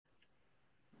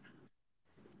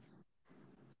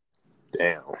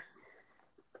Damn.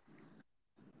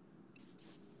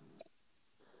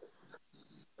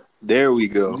 There we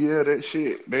go. Yeah, that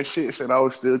shit said I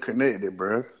was still connected,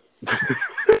 bro.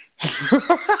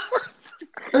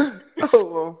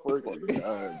 Oh my fucking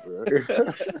god, bro.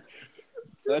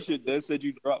 That said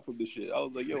you dropped from the shit. I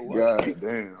was like, yo, what? God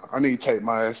damn. I need to take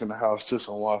my ass in the house to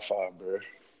some Wi-Fi, bro.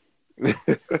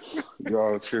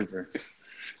 Y'all tripping.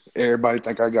 Everybody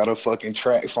think I got a fucking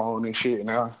track phone and shit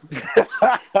now.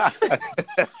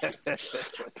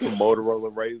 Motorola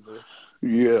Razr.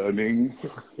 Yeah, nigga.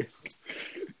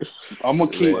 I'm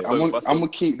gonna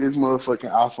keep this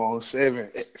motherfucking iPhone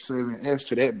 7S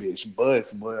to that bitch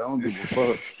bust, boy. I don't give a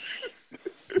fuck.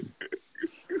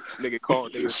 Nigga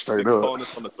calling us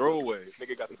on the throwaway.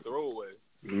 Nigga got the throwaway.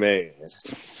 Man.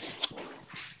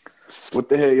 What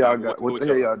the hell y'all got? What the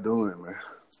hell y'all doing, man?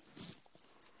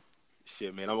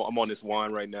 Shit, man. I'm on this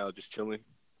wine right now, just chilling.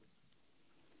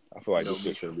 I feel like this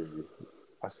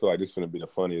gonna be the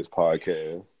funniest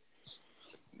podcast.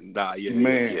 Nah, yeah,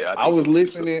 man. Yeah, I was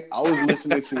listening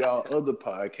to y'all other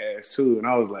podcasts too, and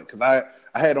I was like, cause I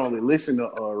had only listened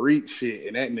to Reek shit,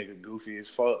 and that nigga goofy as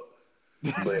fuck.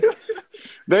 But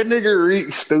that nigga Reek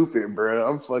stupid,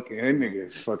 bro. That nigga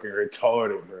is fucking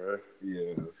retarded, bro.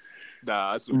 Yeah.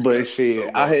 Nah, but shit,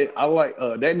 I like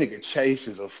that nigga Chase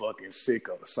is a fucking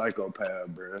psychopath,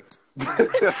 bro.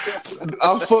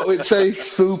 I fuck with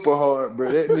Chase super hard,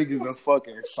 bro. That nigga's a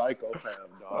fucking psychopath,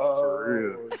 dog. For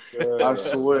real. God. I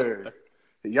swear.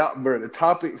 Y'all, bro, the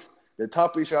topics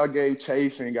y'all gave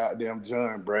Chase and goddamn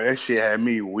John, bro, that shit had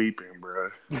me weeping,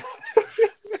 bro.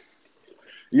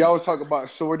 Y'all was talking about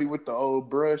Shorty with the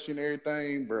old brush and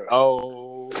everything, bro.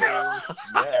 Oh,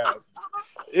 yeah.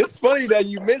 It's funny that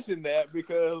you mentioned that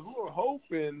because we were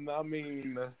hoping. I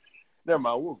mean, never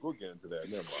mind. We'll get into that.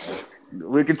 Never mind.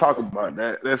 We can talk about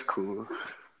that. That's cool.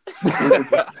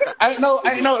 Ain't no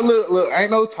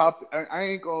topic. I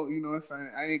ain't gonna, you know what I'm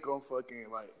saying? I ain't gonna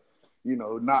fucking like, you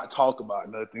know, not talk about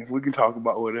nothing. We can talk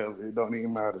about whatever. It don't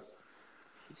even matter.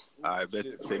 I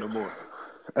bet. Say no more.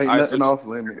 Ain't nothing off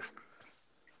limits.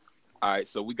 All right,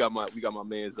 so we got my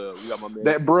man's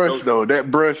that brush though. That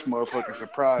brush motherfucking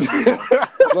surprised me.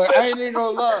 But I ain't even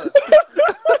gonna lie.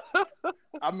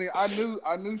 I mean, I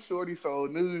knew Shorty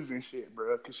sold news and shit,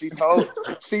 bro. Cause she told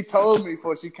me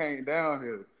before she came down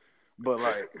here. But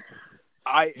bro,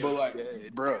 I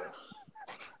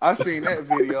seen that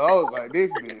video. I was like,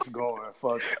 this bitch going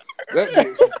fuck. That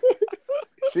bitch,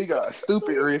 she got a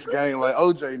stupid wrist game like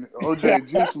OJ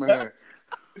Juice Man.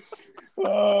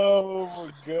 Oh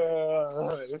my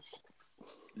god!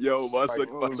 Yo, my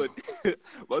nigga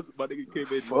came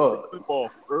in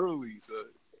football early, son.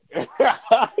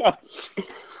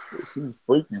 She's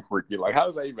freaky. Like, how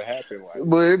does that even happen? Like,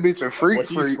 but it bitch a freak,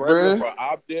 bro. For an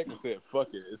object and said, "Fuck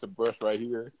it, it's a brush right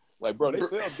here." Like, bro, they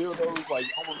sell dildos like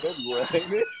almost everywhere,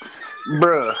 ain't it?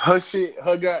 Bro, her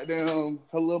goddamn,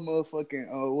 her little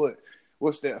motherfucking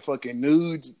what's that fucking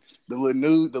nudes? The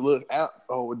little app,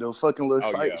 the fucking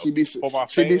little site. Yeah.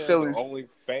 She be selling only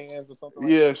fans or something.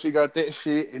 Like that? She got that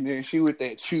shit, and then she with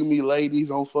that chew me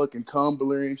ladies on fucking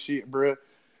Tumblr and shit, bro.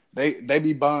 They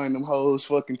be buying them hoes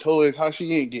fucking toys. How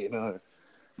she ain't getting none?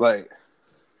 Like,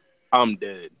 I'm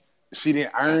dead. She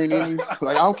didn't earn any.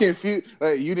 Like, I'm confused.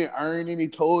 Like, you didn't earn any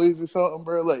toys or something,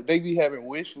 bro. Like, they be having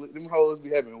them hoes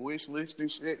be having wish lists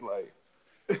and shit. Like,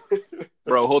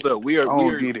 bro, hold up. I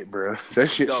don't get it, bro. That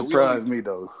shit surprised me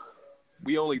though.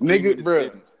 We only nigga,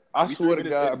 bro. I swear to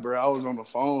God, bro. I was on the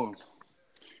phone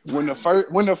when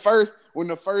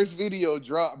the first video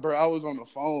dropped, bro. I was on the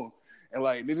phone and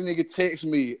like this nigga text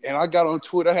me and I got on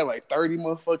Twitter. I had like 30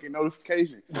 motherfucking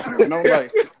notifications, and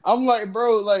I'm like,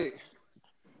 bro, like,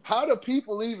 how do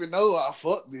people even know I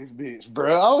fucked this bitch,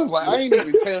 bro? I was like, I ain't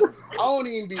even tell. I don't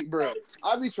even be, bro.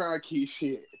 I be trying to keep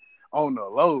shit on the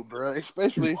low, bro.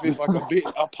 Especially if it's like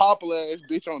a popular ass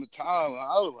bitch on the timeline.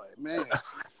 I was like, man.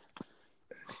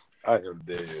 I am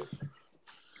dead,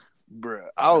 bro.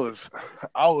 I was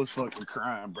fucking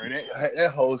crying, bro.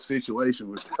 That whole situation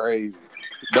was crazy.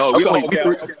 No, okay.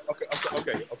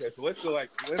 So let's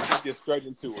just get straight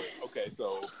into it. Okay,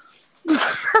 so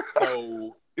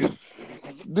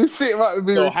this shit might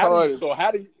be retarded.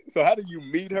 How do you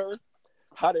meet her?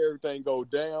 How did everything go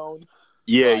down?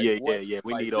 Yeah. We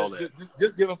need all that.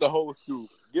 Just give us the whole scoop.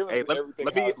 Give us everything.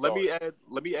 Let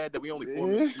me add that we only 4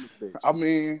 minutes. I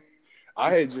mean,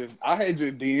 I had just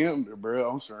DM'd her, bro,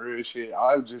 on some real shit.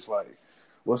 I was just like,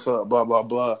 what's up, blah, blah,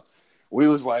 blah. We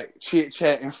was like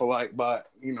chit-chatting for like about,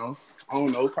 I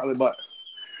don't know, probably about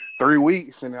 3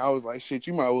 weeks. And I was like, shit,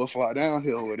 you might well fly down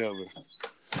here or whatever.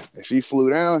 And she flew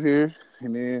down here.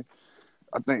 And then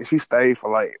I think she stayed for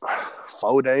like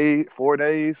 4 days,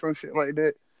 some shit like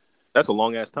that. That's a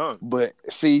long ass time. But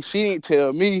see, she ain't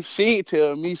tell me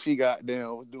she got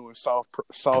down was doing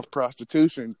soft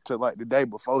prostitution to like the day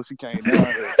before she came down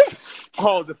here.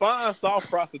 Oh, define soft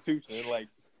prostitution. Like,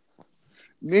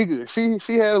 nigga,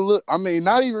 she had a look. I mean,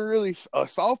 not even really a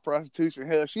soft prostitution.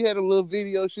 Hell, she had a little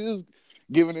video. She was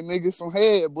giving a nigga some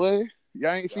head, boy.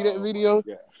 Y'all ain't see that video?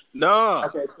 Nah.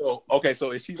 Okay,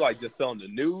 so is she like just selling the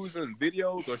news and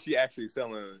videos, or is she actually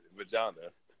selling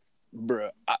vagina? Bruh,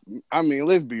 I mean,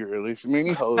 let's be realistic. I mean,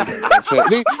 these hoes ain't gonna tell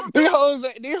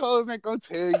these hoes ain't gonna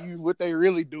tell you what they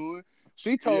really doing.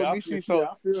 She told me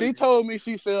she told me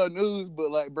she sell news,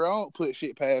 but like, bro, I don't put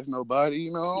shit past nobody.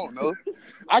 You know, I don't know.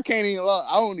 I can't even lie.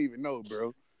 I don't even know,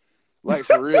 bro. Like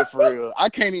for real. I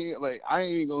can't even I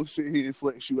ain't gonna sit here and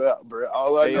flex you out, bro.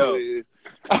 All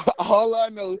I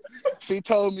know, she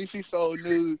told me she sold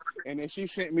news, and then she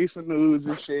sent me some news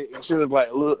and shit, and she was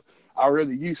like, "Look,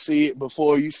 you see it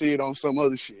before you see it on some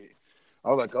other shit." I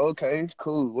was like, "Okay,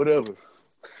 cool, whatever."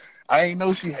 I ain't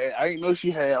know she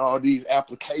had all these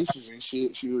applications and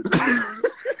shit she was doing.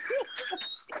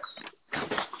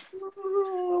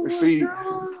 See,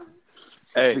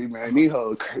 man, these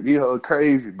hoes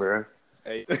crazy, bro.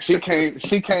 Hey. She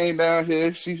came down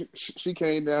here. She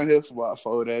came down here for about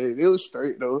 4 days. It was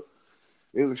straight though.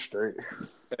 It was straight.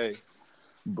 Hey.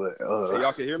 But hey,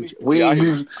 y'all can hear me? We ain't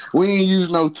use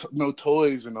no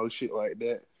toys and no shit like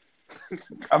that.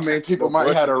 I mean, people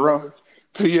might have the wrong.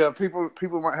 Yeah,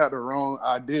 people might have the wrong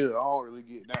idea. I don't really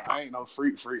get that. I ain't no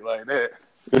freak like that.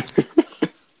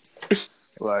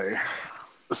 Like,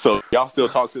 so y'all still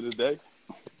talk to this day,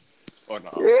 or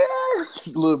not? Yeah, a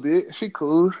little bit. She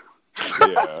cool.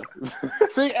 Yeah.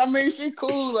 She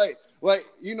cool. Like,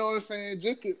 you know what I'm saying?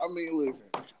 Listen.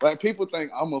 Like, people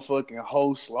think I'm a fucking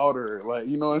hoe slaughterer. Like,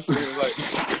 you know what I'm saying? Like,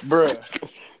 bruh.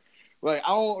 Like,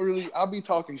 I be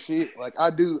talking shit. Like,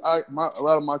 I do. A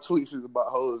lot of my tweets is about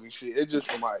hoes and shit. It's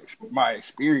just from my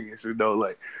experience, you know.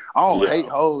 Like, I don't hate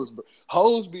hoes, but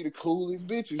hoes be the coolest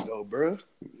bitches, though, bruh.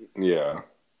 Yeah.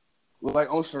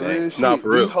 Like, on some real shit. Nah, for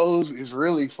real. These hoes is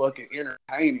really fucking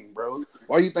entertaining, bro.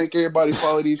 Why you think everybody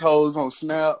follow these hoes on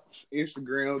Snap,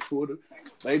 Instagram, Twitter?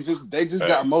 They just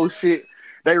got more shit.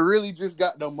 They really just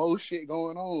got the most shit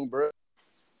going on, bro.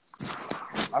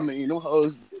 I mean, them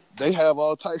hoes, they have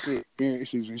all types of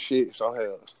experiences and shit. So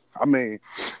hell, I mean,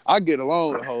 I get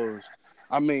along with hoes.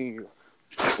 I mean,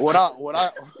 what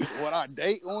I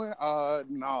date on?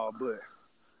 No, but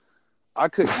I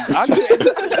couldn't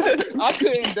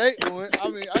date one. I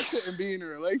mean, I couldn't be in a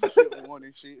relationship with one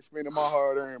and shit, spending my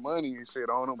hard-earned money and shit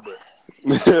on them. But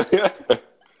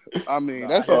I mean,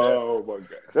 that's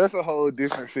a whole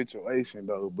different situation,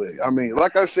 though. But I mean,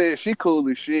 like I said, she cool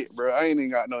as shit, bro. I ain't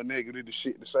even got no negative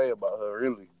shit to say about her,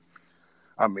 really.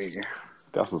 I mean,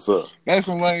 that's what's up. That's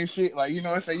some lame shit. Like, you know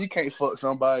what I'm saying? You can't fuck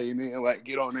somebody and then like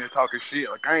get on there talking shit.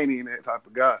 Like, I ain't even that type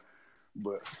of guy.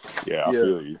 But yeah, I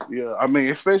feel you. Yeah, I mean,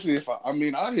 especially if I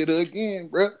hit her again,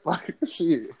 bro. Like,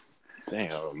 shit.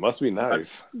 Damn, must be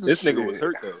nice. This nigga was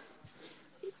hurt though.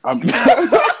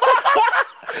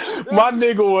 My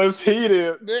nigga was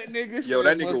heated. That nigga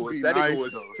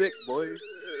was sick, boy.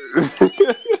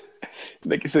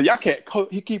 Nigga said, y'all can't.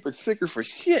 He keep it sicker for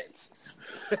shit,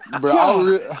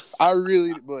 bro. I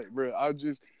really, but bro, I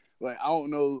just like I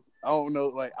don't know.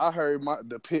 Like, I heard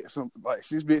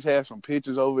this bitch had some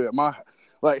pictures over at my.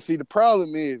 Like, see, the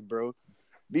problem is, bro,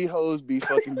 these hoes be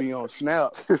on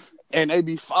Snap and they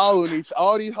be following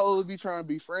all these hoes be trying to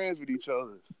be friends with each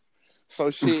other. So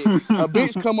shit, a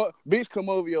bitch come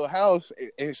over your house,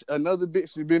 and another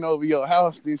bitch has been over your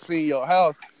house, then seen your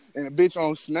house, and a bitch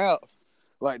on Snap.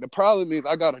 Like, the problem is,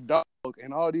 I got a dog,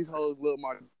 and all these hoes love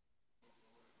my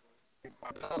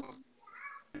dog.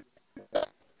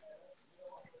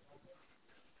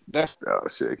 Oh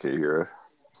shit, can you hear us?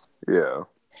 Yeah.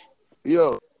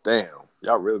 Yo. Damn.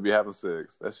 Y'all really be having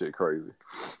sex. That shit crazy.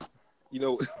 You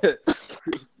know,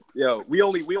 yo, we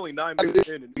only 9 minutes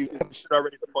in and it's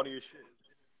already the funniest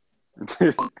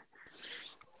shit.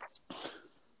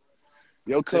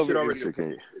 Yo, cover already shit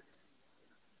can.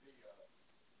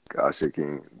 God, shit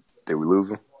can. Did we lose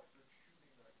him?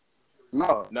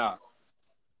 No. Nah.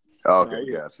 Oh,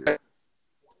 okay, gotcha.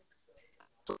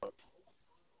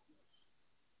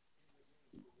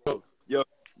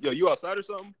 Yo, you outside or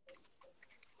something?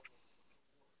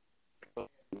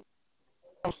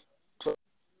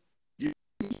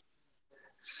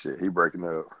 Shit, he breaking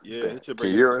up. Yeah, can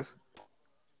you hear us?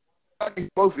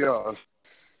 Both of y'all.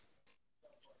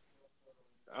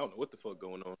 I don't know what the fuck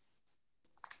going on.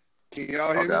 Can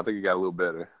y'all hear me? I think you got a little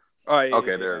better. All right.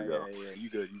 Okay, there we go. Yeah,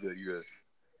 you good.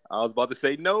 I was about to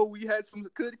say, no, we had some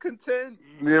good content.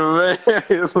 Yeah, man.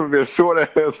 This would be a short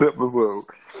ass episode.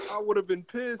 I would have been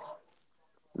pissed.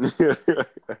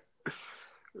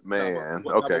 Man,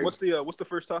 Nah, okay. what's the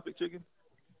first topic, chicken?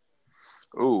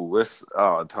 Ooh,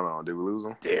 hold on. Did we lose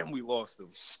them? Damn, we lost them.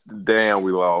 Damn,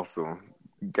 we lost them.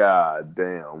 God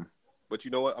damn. But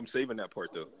you know what? I'm saving that part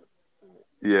though.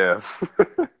 Yes.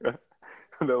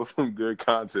 That was some good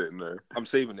content in there. I'm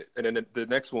saving it, and then the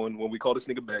next one, when we call this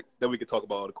nigga back, then we can talk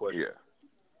about all the questions. Yeah.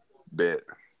 Bet.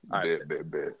 All right.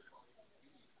 Bet.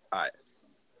 All right.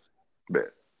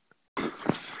 Bet.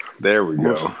 There we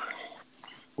go.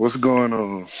 What's going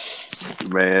on?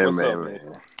 Man.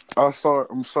 I'm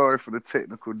sorry for the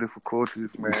technical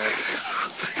difficulties, man.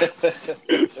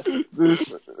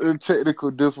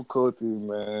 Technical difficulties,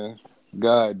 man.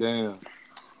 God damn.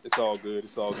 It's all good.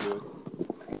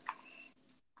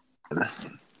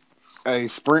 Hey,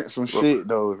 Sprint some shit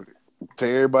though. To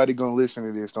everybody gonna listen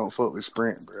to this, don't fuck with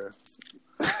Sprint, bro.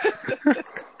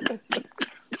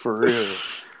 For real.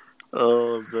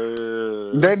 Oh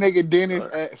man. That nigga Dennis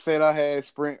said I had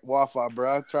Sprint Wi-Fi,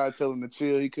 bro. I tried to tell him to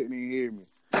chill. He couldn't even hear me.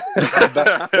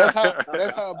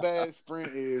 That's how bad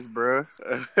Sprint is, bro.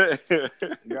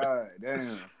 God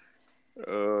damn.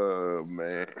 Oh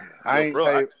man. I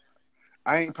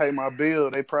ain't pay my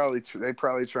bill. They probably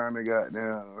trying to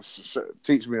goddamn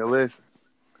teach me a lesson.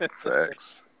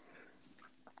 Facts.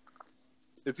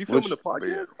 Is he filming the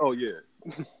podcast? Oh yeah.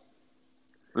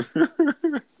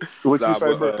 What you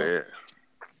say, bro?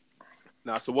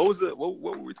 Nah. So what was it? What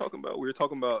were we talking about? We were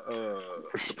talking about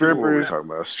strippers. What were we talking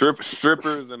about?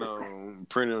 Strippers and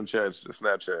premium chats,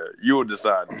 Snapchat. You will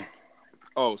decide.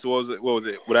 Oh, so what was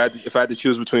it? If I had to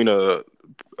choose between a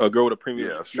girl with a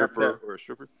premium stripper or a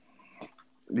stripper?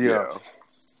 Yeah.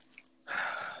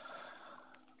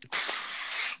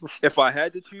 If I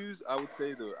had to choose, I would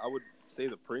say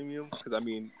the premium, because I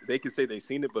mean they could say they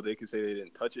seen it, but they could say they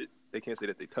didn't touch it. They can't say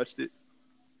that they touched it.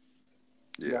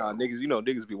 Yeah,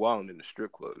 niggas be wilding in the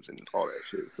strip clubs and all that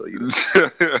shit. So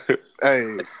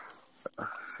hey,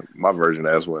 my virgin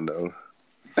ass one though.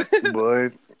 Boy,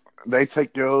 they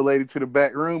take your old lady to the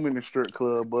back room in the strip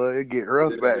club, boy. It get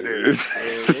rough back there.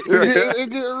 It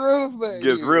get rough back there.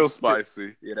 Gets real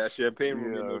spicy. Yeah, that champagne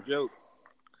room ain't no joke.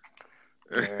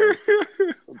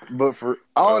 But for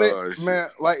all that, man,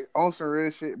 like on some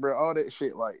real shit, bro, all that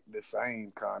shit like the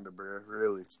same kind of, bro,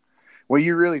 really. When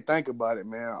you really think about it,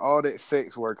 man, all that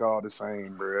sex work all the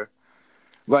same, bro.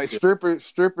 Like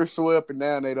strippers swear up and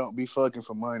down they don't be fucking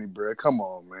for money, bro. Come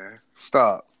on, man.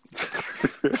 Stop.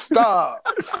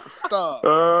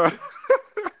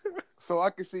 So I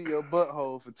can see your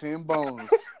butthole for 10 bones,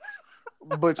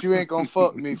 but you ain't gonna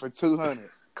fuck me for 200.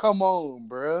 Come on,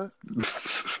 bro.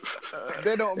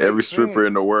 They don't make Every stripper sense.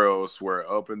 in the world swear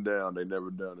up and down they never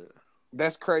done it.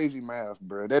 That's crazy math,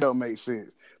 bro. That don't make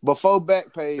sense. Before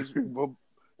Backpage,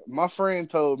 my friend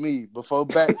told me before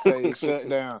Backpage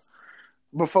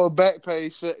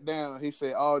shut down, he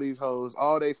said all these hoes,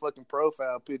 all they fucking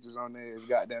profile pictures on there is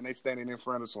goddamn they standing in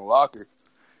front of some lockers.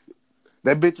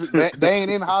 That bitch, they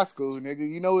ain't in high school, nigga.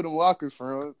 You know where them lockers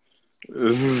from.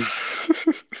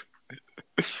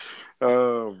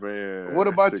 Oh man. What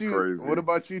about you? Crazy. What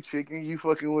about you, chicken? You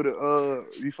fucking with a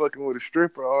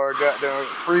stripper or a goddamn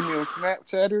premium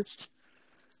Snapchatter?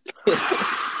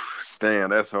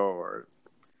 Damn, that's hard.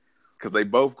 Cause they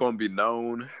both gonna be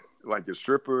known. Like a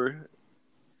stripper,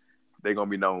 they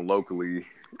gonna be known locally.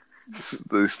 These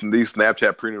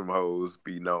Snapchat premium hoes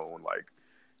be known like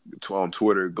on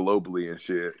Twitter globally and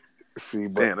shit. See,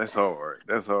 damn, that's hard.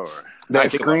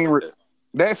 That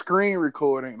screen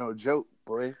record ain't no joke,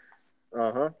 boy.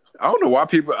 I don't know why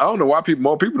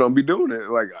more people don't be doing it.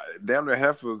 Like damn near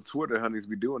half of Twitter honeys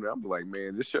be doing it. I'm like,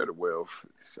 man, just share the wealth.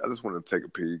 I just want to take a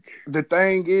peek. The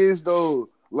thing is though,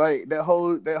 like that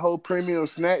whole premium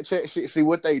Snapchat shit. See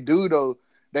what they do though?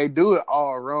 They do it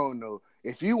all wrong though.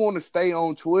 If you want to stay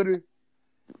on Twitter,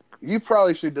 you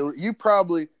probably should.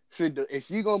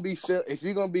 If you're gonna be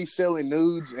selling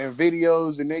nudes and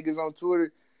videos and niggas on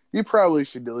Twitter, you probably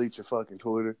should delete your fucking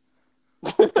Twitter.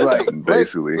 Like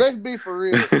basically, let's be for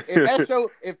real.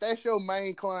 If that's your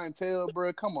main clientele,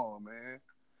 bro, come on, man.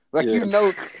 Like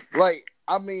like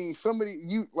I mean, somebody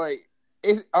you like.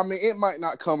 It might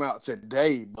not come out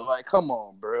today, but like, come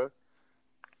on, bro.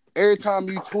 Every time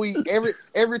you tweet,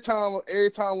 every time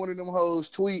one of them hoes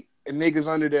tweet, and niggas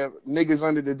under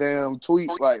the damn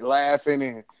tweet like laughing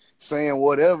and saying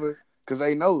whatever, because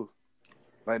they know.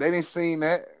 Like, they didn't seen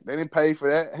that. They didn't pay for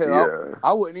that. Hell,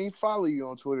 I wouldn't even follow you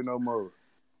on Twitter no more.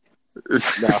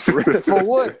 Nah, for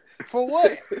what? For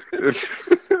what?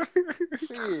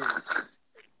 Shit.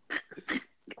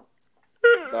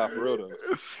 Nah, for real though.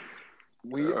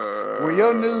 When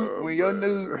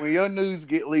your news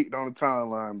get leaked on the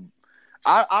timeline,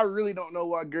 I really don't know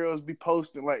why girls be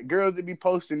posting like girls that be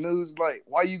posting news like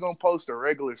why you gonna post a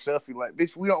regular selfie like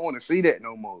bitch we don't want to see that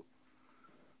no more.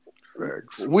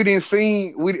 Facts. We didn't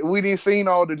seen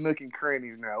all the nook and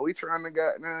crannies now. We trying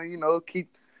to keep.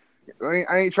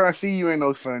 I ain't trying to see you in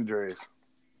no sundress.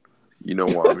 You know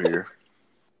why I'm here.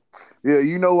 Yeah,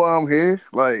 you know why I'm here.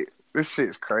 Like this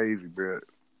shit's crazy, bro.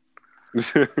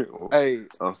 Hey,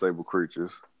 unstable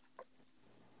creatures.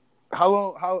 I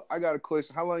got a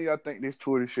question. How long y'all think this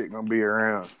Twitter shit gonna be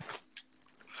around?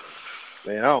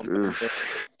 Man, I don't know.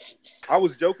 I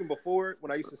was joking before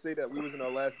when I used to say that we was in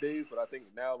our last days, but I think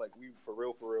now like we for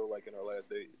real, like in our last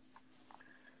days.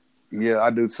 Yeah,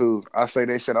 I do too. I say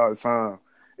that shit all the time.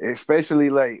 Especially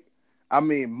like, I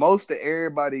mean, most of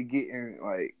everybody getting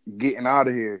out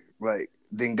of here, like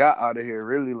then got out of here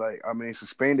really like, I mean,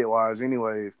 suspended wise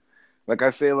anyways. Like I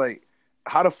said, like,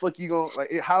 how the fuck you gonna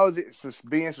like? How is it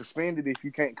being suspended if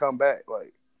you can't come back?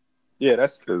 Like, yeah,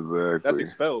 that's exactly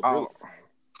expelled.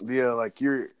 Really. Yeah, like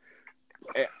you're,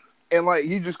 and like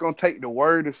you just gonna take the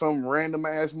word of some random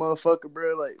ass motherfucker,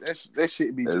 bro. Like that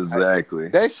shit be exactly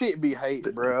hate. That shit be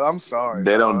hate, bro. I'm sorry.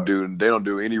 They don't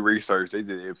do any research. They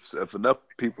just if enough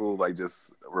people like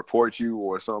just report you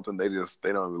or something, they don't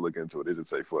even look into it. They just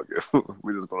say fuck it.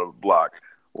 We're just gonna block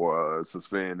or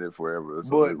suspend it forever.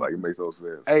 So it makes no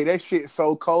sense. Hey, that shit's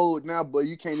so cold now, but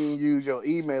you can't even use your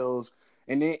emails.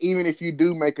 And then even if you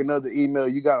do make another email,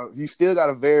 you still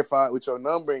gotta verify it with your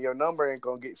number, and your number ain't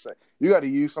gonna get set. You gotta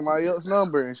use somebody else's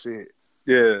number and shit.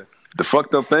 Yeah. The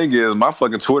fucked up thing is my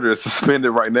fucking Twitter is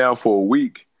suspended right now for a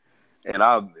week.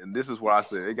 And this is what I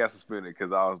said. It got suspended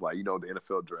because I was like, the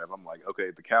NFL draft. I'm like, okay,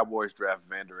 if the Cowboys draft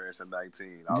Van Der Esch in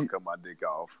 19, I'll cut my dick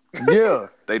off. Yeah.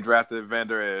 They drafted Van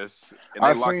Der Esch, and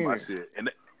they locked my shit.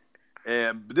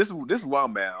 And this is why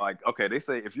I'm at. Like, okay, they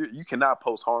say if you cannot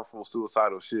post harmful,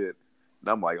 suicidal shit. And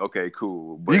I'm like, okay,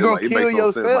 cool. But you gonna kill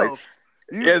yourself.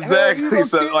 Exactly.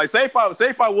 So, like, say if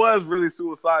I was really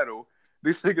suicidal,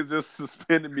 these niggas just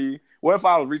suspended me. What if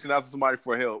I was reaching out to somebody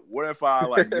for help? What if I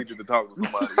needed to talk to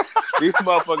somebody? These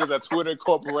motherfuckers at Twitter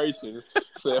Corporation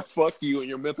said, "Fuck you and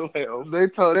your mental health." They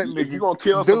told that nigga, if you're gonna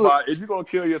kill somebody, if you're gonna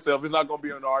kill yourself, it's not gonna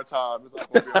be on our time. It's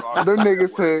not gonna be on our time. Them niggas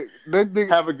said,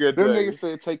 "Have a good day." Them niggas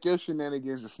said, "Take your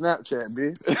shenanigans to Snapchat,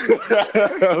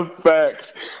 bitch."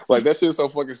 Facts. Like that shit's so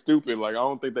fucking stupid. Like I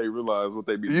don't think they realize what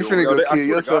they be doing. You finna go kill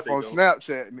yourself on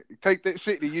Snapchat. Take that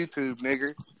shit to YouTube,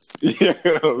 nigga.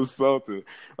 Yeah, something.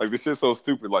 Like this shit's so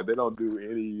stupid. Like they don't do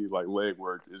any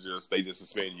legwork. It's just they just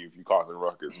suspend you if you causing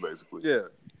ruckus, basically. Yeah.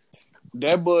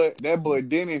 That boy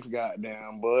Dennis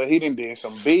goddamn boy. He did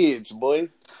some bids, boy.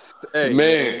 Hey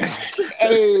man.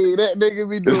 Hey, that nigga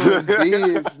be doing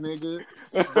bids,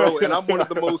 nigga. Bro, and I'm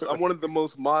one of the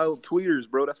most mild tweeters,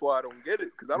 bro. That's why I don't get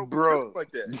it, because I don't be like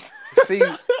that.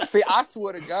 See, I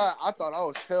swear to God, I thought I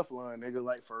was Teflon, nigga,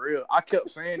 like for real. I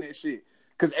kept saying that shit.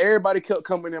 Cause everybody kept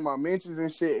coming in my mentions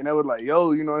and shit, and they was like,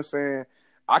 yo, you know what I'm saying?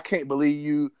 I can't believe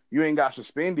you ain't got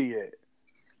suspended yet.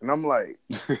 And I'm like,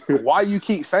 why you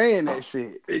keep saying that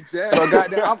shit? Exactly. So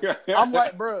goddamn, I'm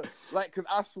like, bro, like, cause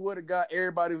I swear to God,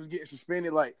 everybody was getting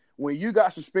suspended. Like, when you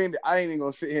got suspended, I ain't even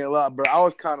gonna sit here and lie, bro. I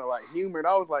was kind of like humored.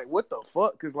 I was like, what the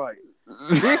fuck? Cause like,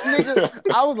 this nigga,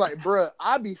 I was like, bro,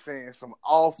 I be saying some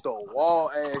off the wall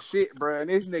ass shit, bro.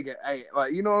 And this nigga ain't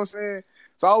like, you know what I'm saying?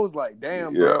 So I was like,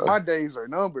 damn, bro, my days are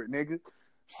numbered, nigga.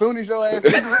 Soon as your ass,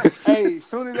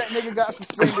 soon as that nigga got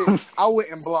suspended, I went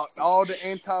and blocked all the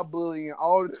anti-bullying,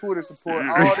 all the Twitter support,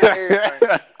 all the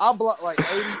everything. I blocked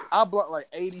like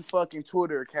 80 fucking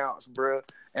Twitter accounts, bro.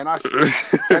 And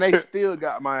they still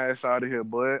got my ass out of here,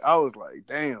 boy. I was like,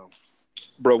 damn.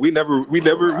 Bro, we never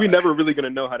really gonna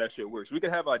know how that shit works. We can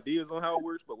have ideas on how it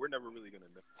works, but we're never really gonna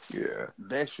know. Yeah,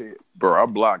 that shit, bro. I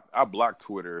blocked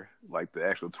Twitter, like the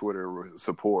actual Twitter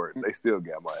support. They still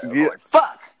got my ass. Yeah. Like,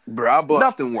 fuck, bro.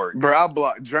 Nothing works. Bro, I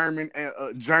blocked German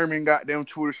goddamn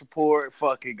Twitter support.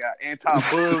 Fucking got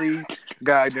anti-bully,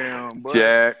 goddamn. Boy.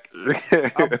 Jack.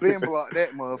 I've been blocked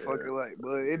that motherfucker,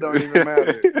 but it don't even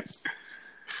matter.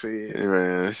 Shit. Yeah,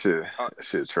 man,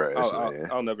 shit trash, man.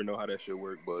 I'll never know how that shit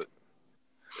work, but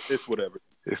it's whatever.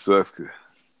 It sucks.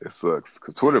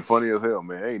 Cause Twitter funny as hell,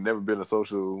 man. Ain't never been a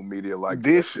social media like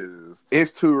this.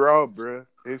 It's too raw, bro.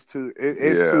 It's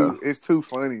too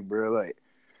funny, bro. Like,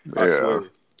 I swear.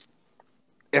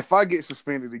 If I get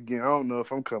suspended again, I don't know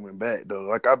if I'm coming back though.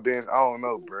 Like I don't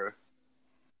know, bro.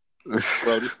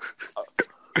 Bro,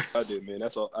 I did, man.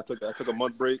 That's all. I took a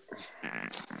month break.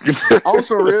 On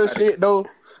some real shit though.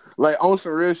 Like on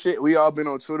some real shit, we all been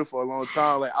on Twitter for a long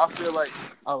time. Like I feel like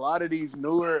a lot of these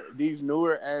newer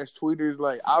ass tweeters,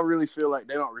 like I really feel like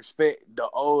they don't respect the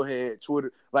old head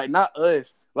Twitter. Like not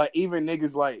us, like even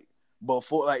niggas like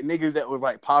before, like niggas that was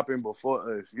like popping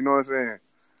before us. You know what I'm saying?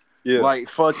 Yeah. Like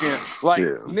fucking,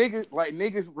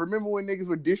 niggas. Remember when niggas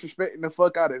were disrespecting the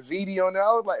fuck out of ZD on there?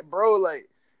 I was like, bro, like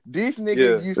this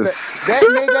nigga used to. That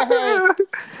nigga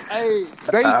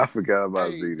had. I forgot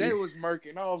about ZD. They was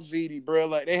murking off ZD, bro.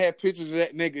 Like they had pictures of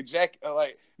that nigga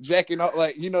jacking off,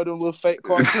 like them little fake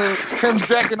cartoons, him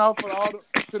jacking off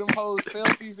to them hoes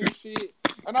selfies and shit.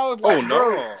 And I was like,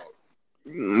 bro.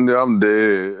 I'm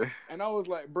dead. And I was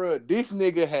like, bro, this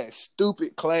nigga had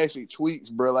stupid classic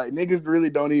tweets, bro. Like, niggas really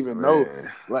don't even know.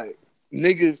 Like,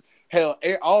 niggas, hell,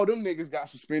 all them niggas got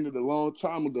suspended a long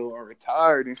time ago or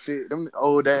retired and shit. Them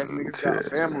old ass niggas got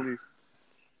families.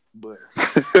 But,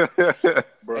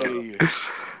 bro,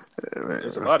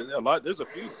 there's a lot. There's a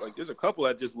few. Like, there's a couple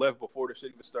that just left before the shit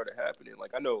even started happening.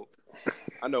 Like, I know,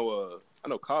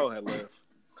 Kyle had left.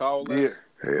 Kyle left. Yeah.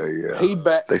 Hell yeah. He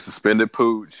back. They suspended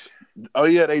Pooch. Oh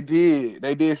yeah, they did.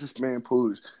 They did suspend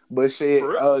Pooch, but shit.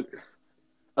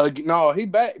 No, he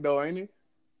back though, ain't he?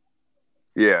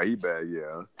 Yeah, he back.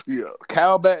 Yeah. Yeah,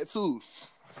 Cal back too.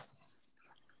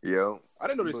 Yeah. I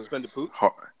didn't know they suspended Pooch.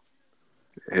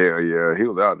 Hell yeah, he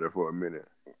was out there for a minute.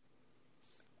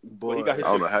 But he got his I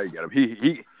don't know how he got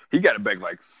him. He got it back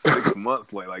like 6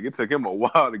 months later. Like it took him a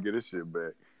while to get his shit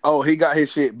back. Oh, he got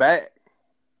his shit back.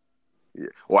 Yeah.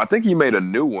 Well, I think he made a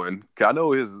new one. I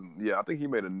know his. Yeah, I think he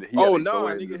made a. His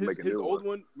old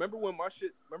one. Remember when my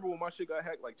shit got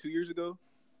hacked like 2 years ago?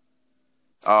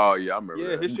 Oh yeah, I remember.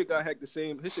 Yeah, that. His shit got hacked the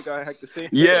same.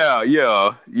 Yeah.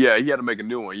 He had to make a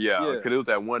new one. Yeah, because it was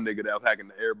that one nigga that was hacking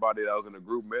everybody that was in the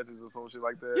group messages or some shit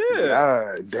like that. Yeah.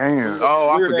 God damn. Oh,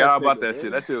 I forgot about that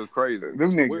shit. That shit was crazy.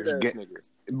 Them niggas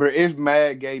Bro, it's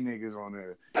mad gay niggas on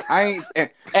there. I'm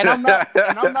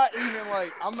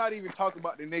not even talking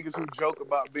about the niggas who joke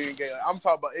about being gay. I'm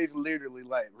talking about it's literally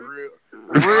like real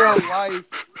life.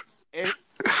 It's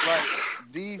like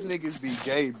these niggas be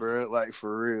gay, bro. Like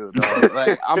for real, dog.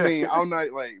 Like I mean, I'm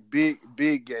not like big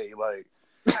gay, like,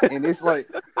 and it's like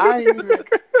I ain't even.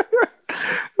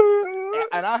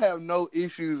 And I have no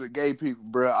issues with gay people,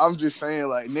 bro. I'm just saying,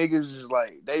 like niggas is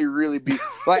like they really be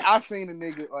like I seen a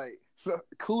nigga like. So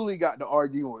Cooley got to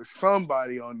arguing with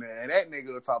somebody on there, and that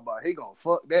nigga was talking about he gonna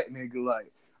fuck that nigga.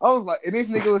 Like I was like, and this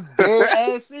nigga was dead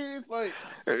ass serious. Like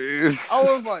I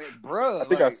was like, bruh. I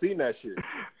think I seen that shit.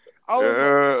 I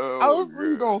was like,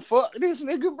 you gonna fuck this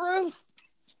nigga, bro?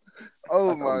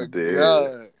 Oh my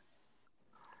god!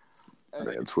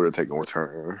 Man, Twitter taking a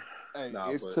turn. Hey,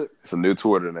 it's a new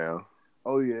Twitter now.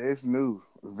 Oh yeah, it's new,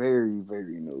 very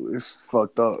very new. It's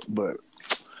fucked up, but.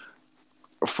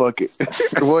 Fuck it.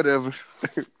 Whatever.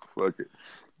 Fuck it.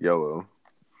 YOLO.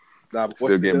 Nah,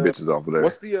 still getting bitches off of there.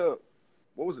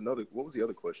 What was the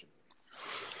other question?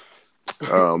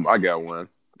 I got one.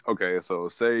 Okay, so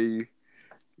say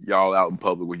y'all out in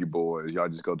public with your boys, y'all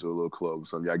just go to a little club or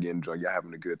something, y'all getting drunk, y'all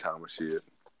having a good time with shit.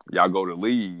 Y'all go to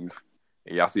leave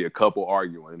and y'all see a couple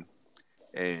arguing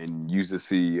and you just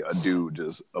see a dude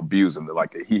just abusing her.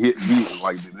 Like he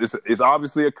like this it's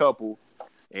obviously a couple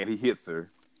and he hits her.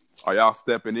 Are y'all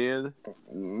stepping in,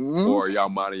 or are y'all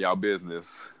minding y'all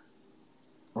business?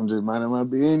 I'm just minding my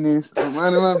business. I'm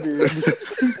minding my business.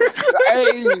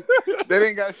 Hey, that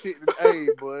ain't got shit. Hey,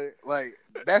 boy, like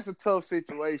that's a tough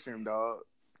situation, dog.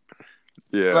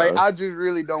 Yeah. Like I just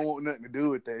really don't want nothing to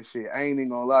do with that shit. I ain't even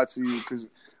gonna lie to you, because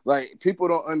like people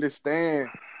don't understand.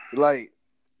 Like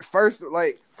first,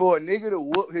 like for a nigga to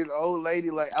whoop his old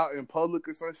lady like out in public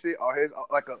or some shit, or his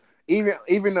like a.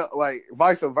 Even like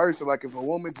vice versa, like if a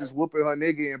woman just whooping her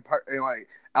nigga and like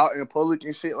out in public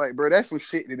and shit, like bro, that's some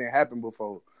shit that didn't happen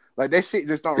before. Like that shit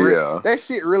just don't. That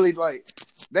shit really like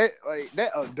that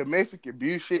domestic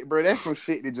abuse shit, bro. That's some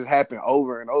shit that just happened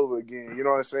over and over again. You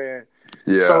know what I'm saying?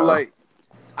 Yeah. So like,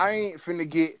 I ain't finna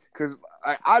get because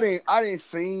I didn't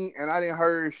see and I didn't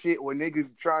heard shit where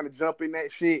niggas trying to jump in that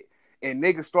shit and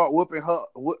niggas start whooping her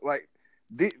like.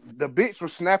 The bitch will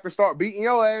snap and start beating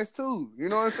your ass too. You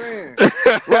know what I'm saying?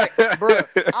 Like, bro,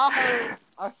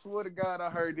 I swear to God, I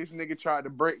heard this nigga tried to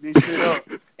break this shit up,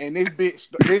 and this bitch,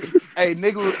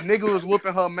 nigga was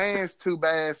whooping her man's too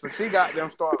bad, so she got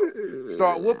them start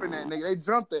whooping that nigga. They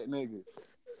jumped that nigga.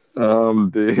 I'm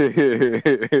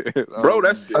dead. Bro,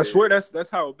 I swear that's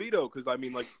how it be though, because I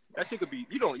mean, like that shit could be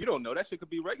you don't know that shit could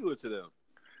be regular to them.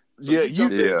 So you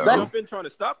jump in trying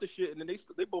to stop the shit, and then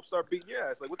they both start beating your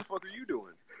ass. Like, what the fuck are you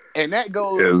doing? And that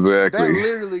goes exactly. That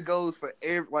literally goes for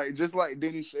every like, just like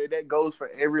Denny said, that goes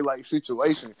for every like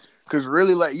situation. Because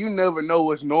really, like, you never know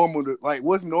what's normal to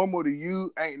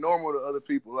you ain't normal to other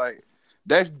people. Like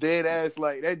That's dead ass.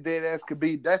 Like that dead ass could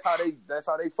be. That's how they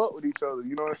fuck with each other.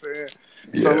 You know what I'm saying?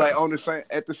 Yeah. So like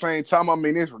at the same time, I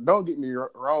mean, don't get me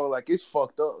wrong. Like it's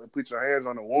fucked up. Like, put your hands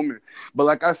on a woman. But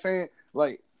like I said,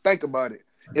 like think about it.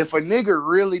 If a nigga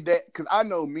really because I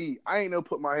know me, I ain't never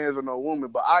put my hands on no woman,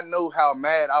 but I know how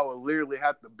mad I would literally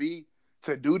have to be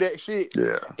to do that shit.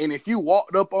 Yeah. And if you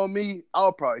walked up on me,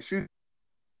 I'll probably shoot.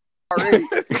 I'm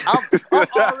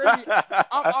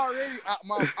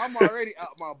already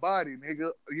out my body,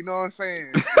 nigga. You know what I'm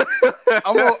saying?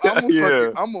 I'm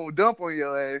gonna dump on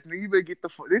your ass, nigga. You better get the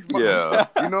fuck. Yeah.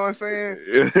 You know what I'm saying?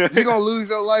 You gonna lose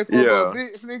your life over a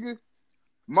bitch, nigga.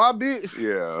 My bitch.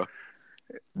 Yeah.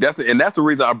 That's the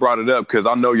reason I brought it up, because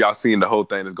I know y'all seen the whole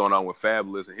thing that's going on with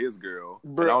Fabulous and his girl.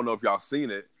 Bruh. And I don't know if y'all seen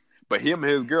it, but him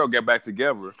and his girl got back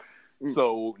together.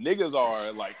 So niggas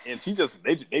are like, and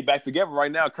they back together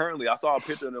right now. Currently, I saw a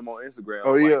picture of them on Instagram.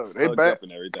 Oh yeah, they back up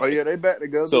and everything. Oh yeah, they back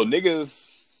together. So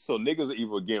niggas are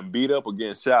either getting beat up or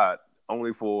getting shot,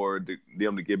 only for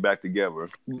them to get back together.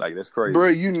 Like that's crazy, bro.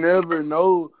 You never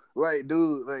know, like,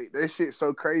 dude, like that shit's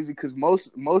so crazy because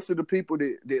most of the people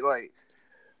that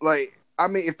like, I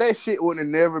mean, if that shit wouldn't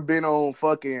have never been on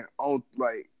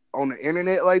the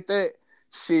internet like that.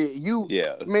 Shit, you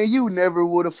never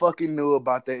would have fucking knew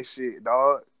about that shit,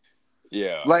 dog.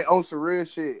 Yeah. Like, on some real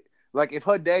shit. Like, if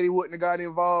her daddy wouldn't have got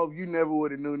involved, you never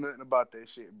would have knew nothing about that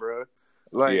shit, bro.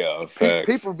 Like,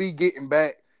 people be getting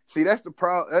back. See, that's the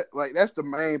problem. That's the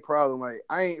main problem. Like,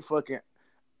 I ain't fucking,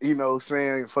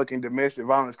 saying fucking domestic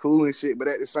violence cool and shit, but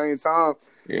at the same time,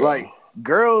 like,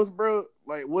 girls, bro,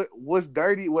 like, what's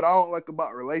dirty, what I don't like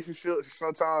about relationships is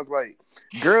sometimes, like,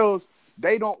 girls...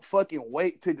 They don't fucking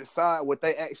wait to decide what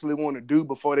they actually want to do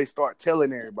before they start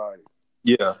telling everybody.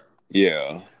 Yeah.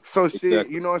 Yeah. So shit,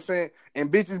 you know what I'm saying?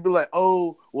 And bitches be like,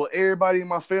 oh, well, everybody in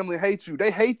my family hates you.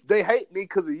 They hate me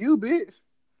because of you, bitch.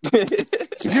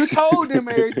 You told them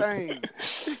everything.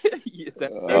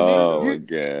 Oh,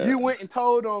 God. You went and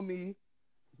told on me.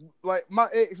 Like, my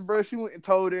ex, bro, she went and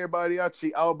told everybody I was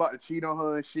about to cheat on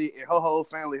her and shit, and her whole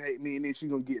family hate me, and then she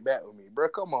gonna get back with me. Bro,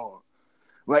 come on.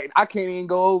 Like, I can't even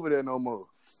go over there no more.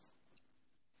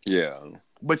 Yeah.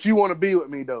 But you want to be with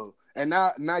me, though. And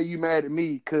now you mad at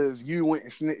me because you didn't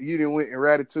went and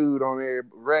ratted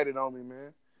on me,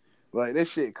 man. Like, that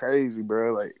shit crazy,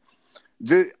 bro. Like,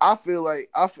 I feel like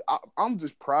I'm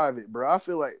just private, bro. I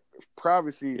feel like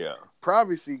privacy,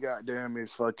 goddamn,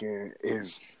 is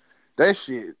that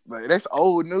shit. Like, that's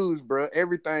old news, bro.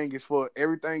 Everything is for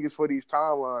these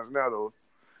timelines now, though.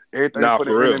 Everything for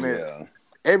the internet. Yeah.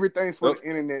 Everything's for the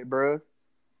internet, bro.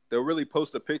 They'll really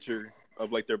post a picture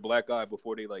of like their black eye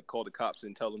before they like call the cops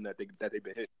and tell them that they've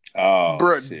been hit. Oh,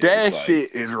 bro, that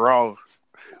shit is wrong.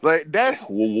 Like that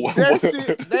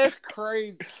shit, that's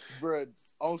crazy, bro.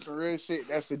 On some real shit,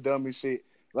 that's the dumbest shit.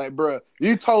 Like, bro,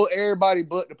 you told everybody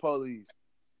but the police.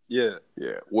 Yeah,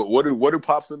 yeah. What do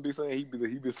Popson be saying?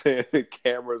 He be saying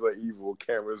cameras are evil.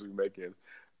 Cameras be making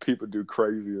people do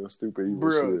crazy and stupid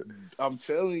evil shit. I'm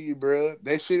telling you, bro,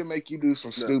 that shit'll make you do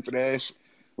some stupid ass shit.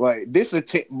 Like this,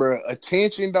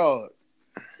 attention, dog.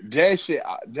 That shit,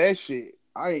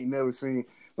 I ain't never seen.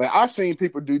 Like, I seen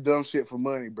people do dumb shit for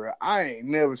money, bro. I ain't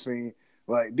never seen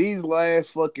like these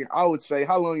last fucking. I would say,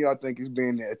 how long y'all think it's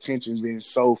been that attention's been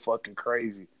so fucking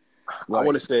crazy? Like, I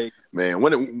want to say, man,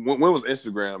 when was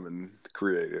Instagram and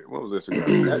created? When was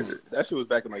Instagram? that shit was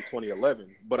back in like 2011.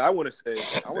 But I want to say,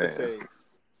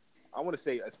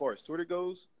 as far as Twitter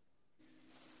goes,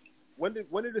 when did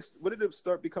it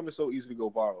start becoming so easy to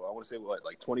go viral? I want to say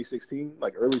like 2016,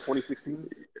 like early 2016.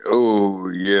 Oh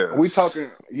yeah. You talking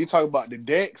about the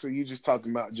decks, or you just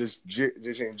talking about just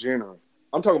in general?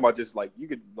 I'm talking about just like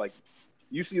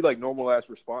you see like normal ass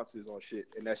responses on shit,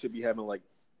 and that should be having like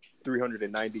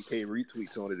 390K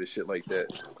retweets on it and shit like that.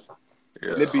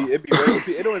 Yeah. And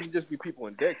it don't even just be people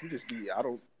in decks. It just be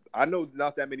I know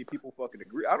not that many people fucking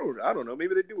agree. I don't know.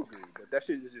 Maybe they do agree, but that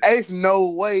shit is just. It's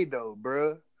no way though,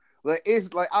 bro. Like,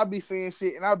 it's like I be saying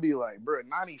shit and I be like, bro,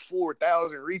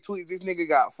 94,000 retweets. This nigga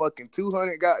got fucking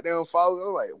 200 goddamn followers.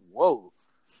 I'm like, whoa.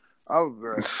 I'll be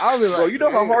like, bro, you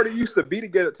know how hard it used to be to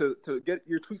get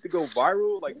your tweet to go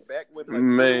viral? Like back when Twitter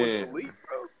was elite,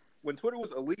 bro. When Twitter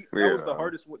was elite, that was the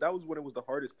hardest. That was when it was the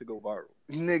hardest to go viral.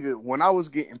 Nigga, when I was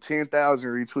getting 10,000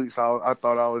 retweets, I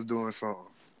thought I was doing something.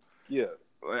 Yeah.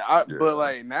 But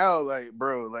like now, like,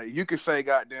 bro, like you could say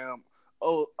goddamn,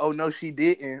 oh no, she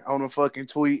didn't on a fucking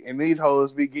tweet, and these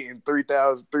hoes be getting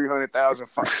 300,000.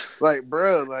 Like,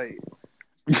 bro, like,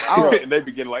 and they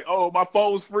be getting like, oh, my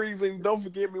phone's freezing. Don't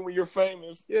forget me when you're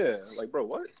famous. Yeah, like, bro,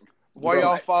 what? Why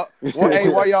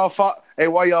y'all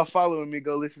following me?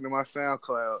 Go listen to my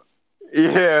SoundCloud.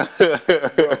 Yeah. Bro,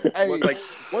 hey, like,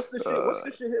 what's this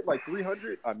shit hit like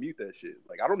 300? I mute that shit.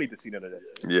 Like, I don't need to see none of that.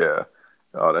 Yeah.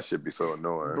 Oh, that should be so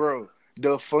annoying, bro.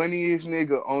 The funniest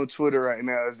nigga on Twitter right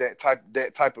now is that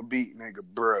type of beat nigga,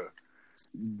 bro.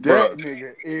 That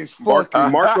nigga is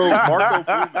fucking Marco.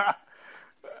 That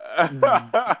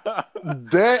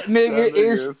nigga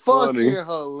is fucking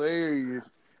hilarious.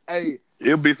 Hey,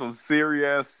 it'll be some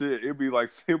serious shit. It'll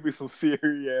be some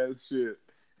serious shit.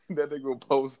 That nigga will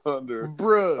post under,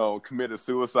 bruh, committed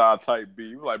suicide type beat.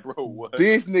 You like, bro, what?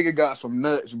 This nigga got some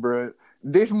nuts, bruh.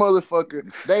 This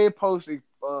motherfucker, they posted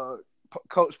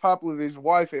Coach Popovich's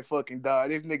wife had fucking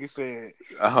died. This nigga said,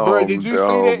 bruh, did you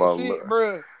see that shit,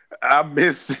 bruh? I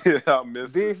missed it.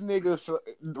 This nigga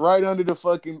right under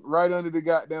the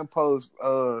goddamn post,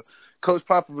 Coach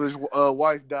Popovich's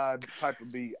wife died type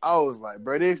of beat. I was like,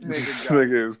 bro, this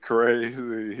nigga is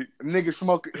crazy.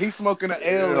 Nigga smoking an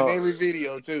L in every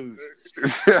video too.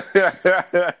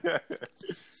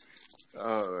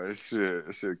 Oh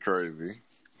shit crazy.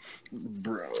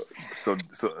 Bro.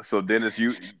 So Dennis,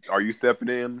 are you stepping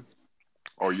in?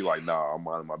 Or are you like, nah, I'm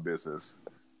minding my business?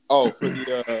 Oh,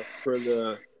 for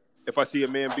the if I see a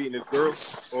man beating his girl,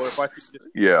 or if I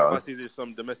see there's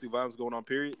some domestic violence going on,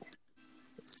 period.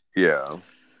 Yeah.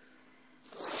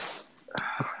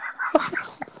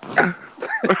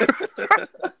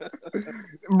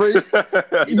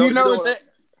 You know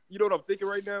what I'm thinking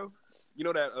right now? You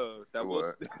know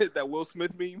that Will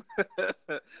Smith meme,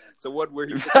 the one where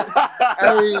he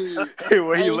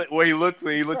where he looks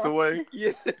and he looks away.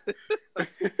 Yeah.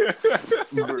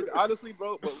 Honestly,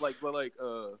 bro, but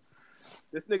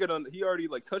this nigga he already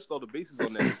like touched all the bases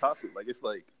on that topic. Like it's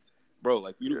like, bro,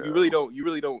 like you really don't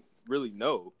really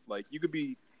know. Like you could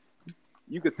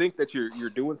think that you're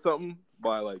doing something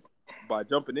by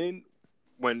jumping in,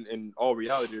 when in all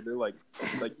reality they're like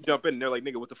you jump in and they're like,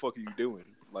 nigga, what the fuck are you doing?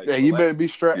 Like, yeah, you better be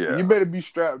strapped. Yeah. You better be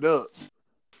strapped up.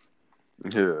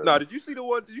 Yeah. Nah, did you see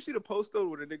the post though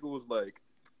where the nigga was like,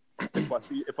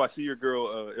 if I see your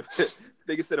girl,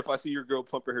 nigga said if I see your girl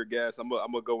pumping her gas, I'm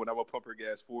gonna go and I'm gonna pump her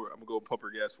gas for her. I'm gonna go pump her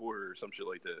gas for her or some shit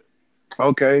like that.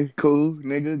 Okay, cool,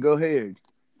 nigga, go ahead.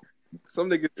 Some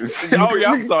niggas. Oh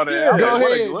yeah, I saw that. Yeah, go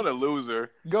ahead. What a loser.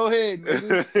 Go ahead,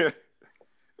 nigga.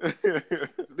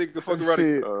 Niggas fucking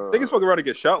around and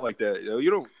get shot like that. Yo,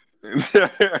 you don't.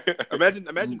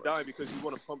 Imagine dying because you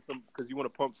want to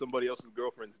pump somebody else's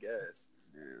girlfriend's gas.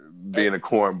 Being a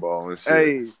cornball and shit.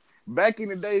 Hey, back in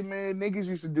the day, man, niggas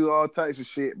used to do all types of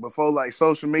shit before like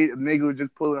social media. Niggas was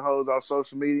just pulling hoes off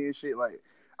social media and shit. Like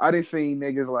I done seen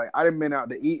niggas I done been out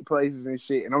to eat places and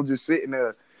shit, and I'm just sitting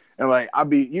there and like I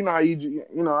be, you know how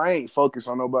I ain't focused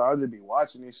on nobody. I just be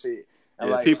watching this shit.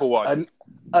 And like people watching.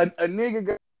 A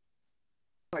nigga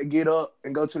might get up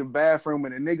and go to the bathroom,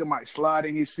 and a nigga might slide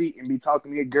in his seat and be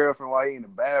talking to his girlfriend while he in the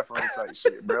bathroom type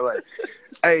shit, bro. Like,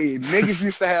 hey, niggas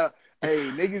used to have,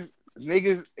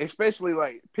 niggas, especially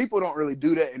like people don't really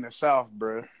do that in the South,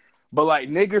 bro. But like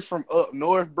niggas from up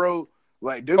north, bro,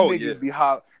 like them niggas be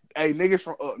hot. Hey, niggas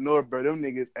from up north, bro, them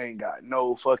niggas ain't got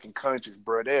no fucking conscience,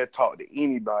 bro. They'll talk to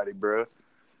anybody, bro.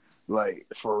 Like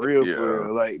for real.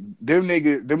 Like them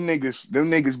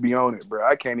niggas be on it, bro.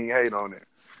 I can't even hate on it.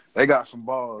 They got some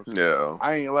balls. Yeah.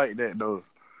 I ain't like that though.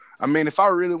 I mean, if I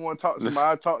really want to talk to somebody,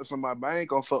 I talk to somebody, but I ain't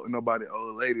gonna fuck with nobody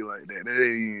old lady like that. That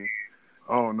ain't.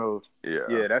 I don't know.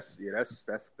 Yeah. That's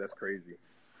crazy.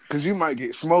 Cause you might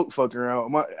get smoked fucking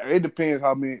around. It depends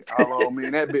how long me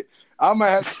and that bitch.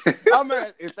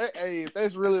 If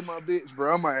that's really my bitch,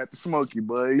 bro, I might have to smoke you,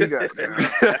 bud. You got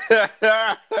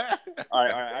all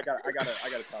right. I got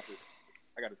a topic.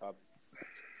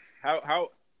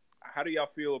 How do y'all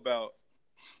feel about?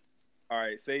 All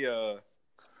right, say y'all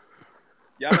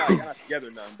not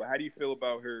together now, but how do you feel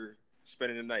about her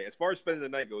spending the night? As far as spending the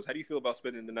night goes, how do you feel about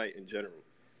spending the night in general?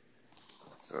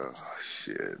 Oh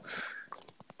shit.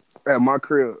 At my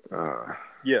crib.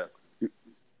 Yeah.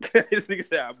 This nigga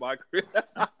said at my crib.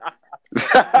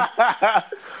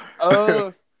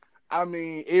 I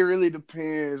mean, it really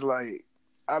depends. Like,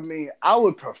 I mean, I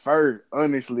would prefer,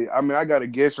 honestly. I mean, I got a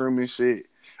guest room and shit.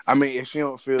 I mean, if she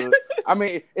don't feel, I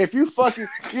mean, if you fucking,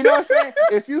 you know what I'm saying?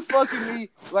 If you fucking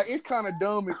me, like, it's kind of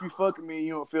dumb if you fucking me and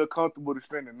you don't feel comfortable to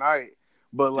spend the night.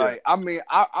 But like, I mean,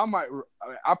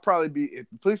 I'll probably be, if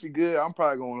the pussy good, I'm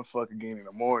probably going to fuck again in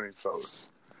the morning. So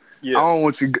yeah, I don't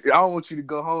want you to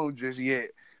go home just yet.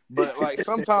 But like,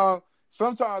 sometimes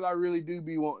I really do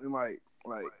be wanting like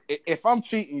if I'm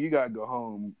cheating, you gotta go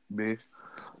home, bitch.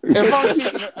 If I'm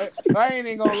cheating, I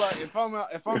ain't gonna lie.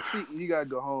 If I'm cheating, you gotta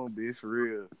go home, bitch, for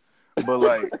real. But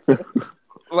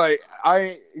like I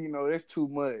ain't, that's too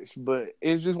much. But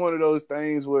it's just one of those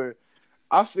things where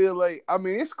I feel like, I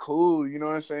mean, it's cool. You know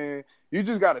what I'm saying? You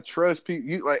just gotta trust people.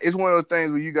 You like, it's one of those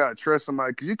things where you gotta trust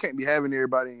somebody because you can't be having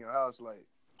everybody in your house. Like,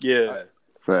 yeah,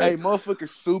 hey,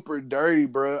 motherfucker's super dirty,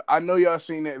 bro. I know y'all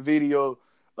seen that video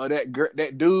of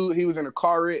that dude. He was in a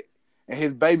car wreck, and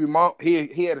his baby mom. He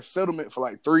had a settlement for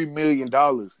like $3 million.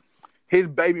 His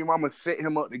baby mama set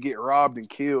him up to get robbed and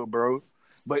killed, bro.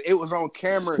 But it was on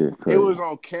camera. It was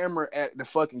on camera at the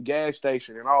fucking gas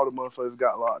station, and all the motherfuckers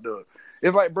got locked up.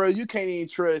 It's like, bro, you can't even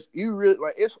trust. You really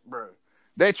like it's, bro.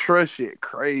 That trust shit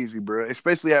crazy, bro.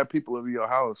 Especially have people over your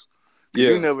house. Yeah.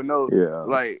 You never know. Yeah.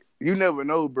 Like you never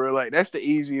know, bro. Like that's the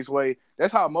easiest way.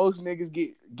 That's how most niggas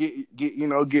get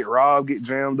robbed, get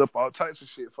jammed up, all types of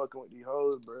shit, fucking with these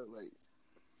hoes, bro. Like.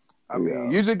 I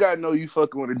mean, you just gotta know you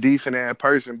fucking with a decent ass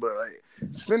person, but like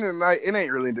spending the night, it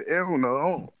ain't really. I don't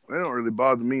know. It don't really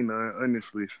bother me, none.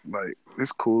 Honestly, like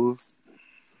it's cool.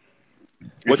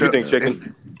 What do you think,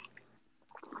 Chicken?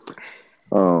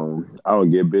 I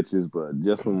don't get bitches, but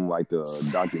just from like the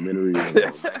documentary.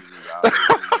 This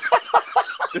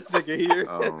nigga here,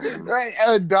 right?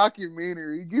 A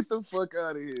documentary. Get the fuck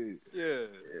out of here. Yeah,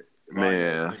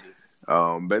 man.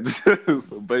 So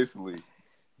basically.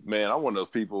 Man, I'm one of those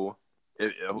people.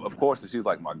 Of course, if she's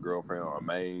like my girlfriend or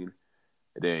main,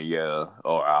 then yeah,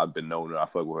 or I've been known that I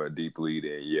fuck with her deeply,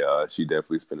 then yeah, she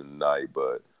definitely spending the night.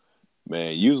 But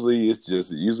man, usually it's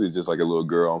just like a little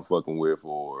girl I'm fucking with,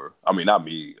 or I mean, not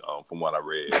me. From what I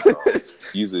read,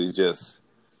 usually just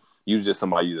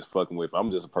somebody you just fucking with. I'm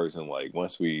just a person like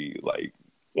once we do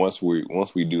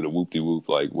the whoop de whoop,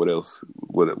 like what else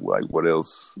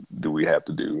do we have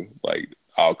to do? Like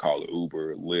I'll call it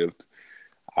Uber, Lyft.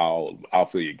 I'll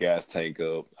fill your gas tank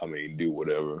up. I mean, do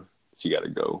whatever. She got to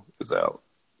go. It's out.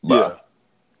 Bye. Yeah.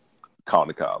 Call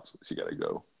the cops. She got to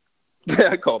go. Yeah,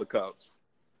 I call the cops.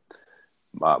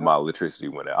 My electricity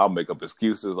went out. I'll make up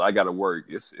excuses. I got to work.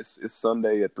 It's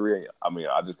Sunday at 3 a.m. I mean,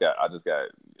 I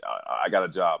got a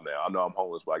job now. I know I'm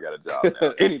homeless, but I got a job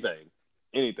now.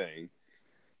 Anything.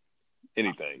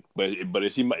 But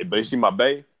if she my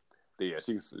bae, then yeah,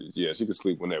 she can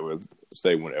sleep whenever,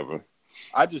 stay whenever.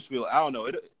 I just feel I don't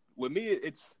know. With me,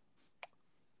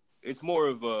 it's more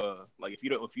of like if you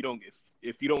don't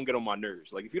get on my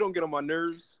nerves. Like if you don't get on my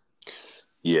nerves,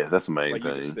 yes, that's the main like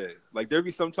thing. You just said. Like there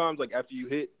be sometimes like after you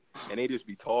hit and they just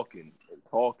be talking, and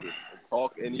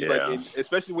you like, and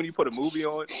especially when you put a movie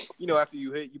on. You know, after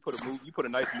you hit, you put a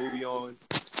nice movie on.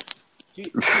 She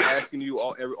asking you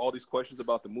all these questions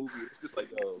about the movie. It's just like,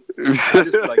 I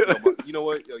just like, you know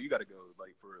what, you gotta go,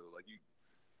 like for real, like you.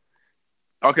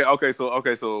 Okay,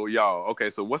 so y'all,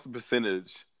 so what's the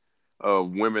percentage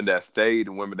of women that stayed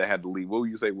and women that had to leave? What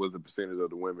would you say was the percentage of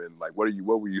the women? Like, what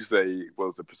would you say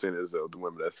was the percentage of the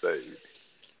women that stayed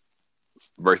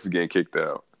versus getting kicked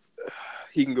out?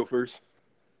 He can go first.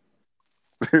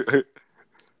 Is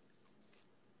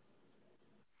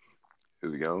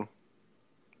he gone?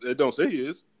 It don't say he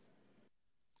is.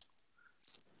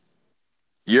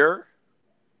 You're?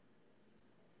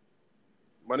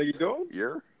 My nigga gone?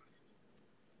 You're?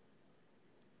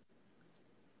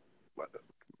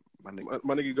 My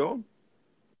nigga gone?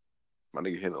 My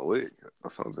nigga hitting a lick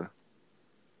or something.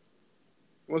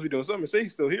 He must be doing something. Say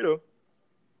he's still here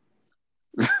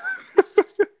though.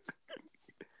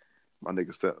 My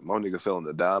nigga selling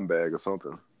a dime bag or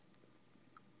something.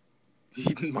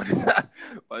 my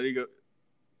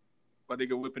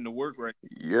nigga whipping to work right.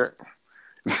 Yeah.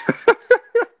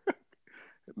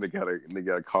 They got a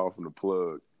call from the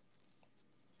plug.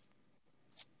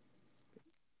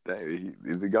 Dang,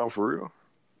 is he gone for real?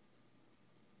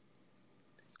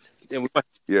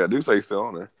 Yeah, I do say he's still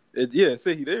on there.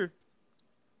 Say he there.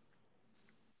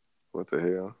 What the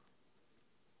hell?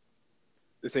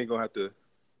 This ain't gonna have to.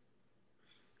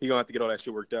 He gonna have to get all that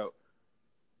shit worked out.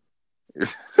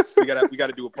 we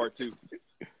gotta do a part 2.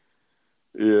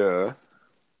 Yeah.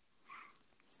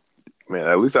 Man,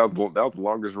 at least that was the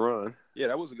longest run. Yeah,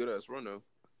 that was a good ass run though.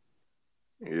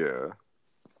 Yeah.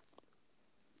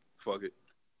 Fuck it.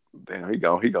 Damn, he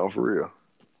gone for real.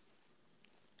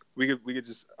 We could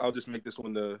I'll just make this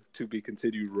one the to be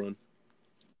continued run.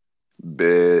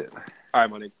 Bet. All right,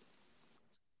 my nigga.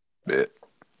 Bet.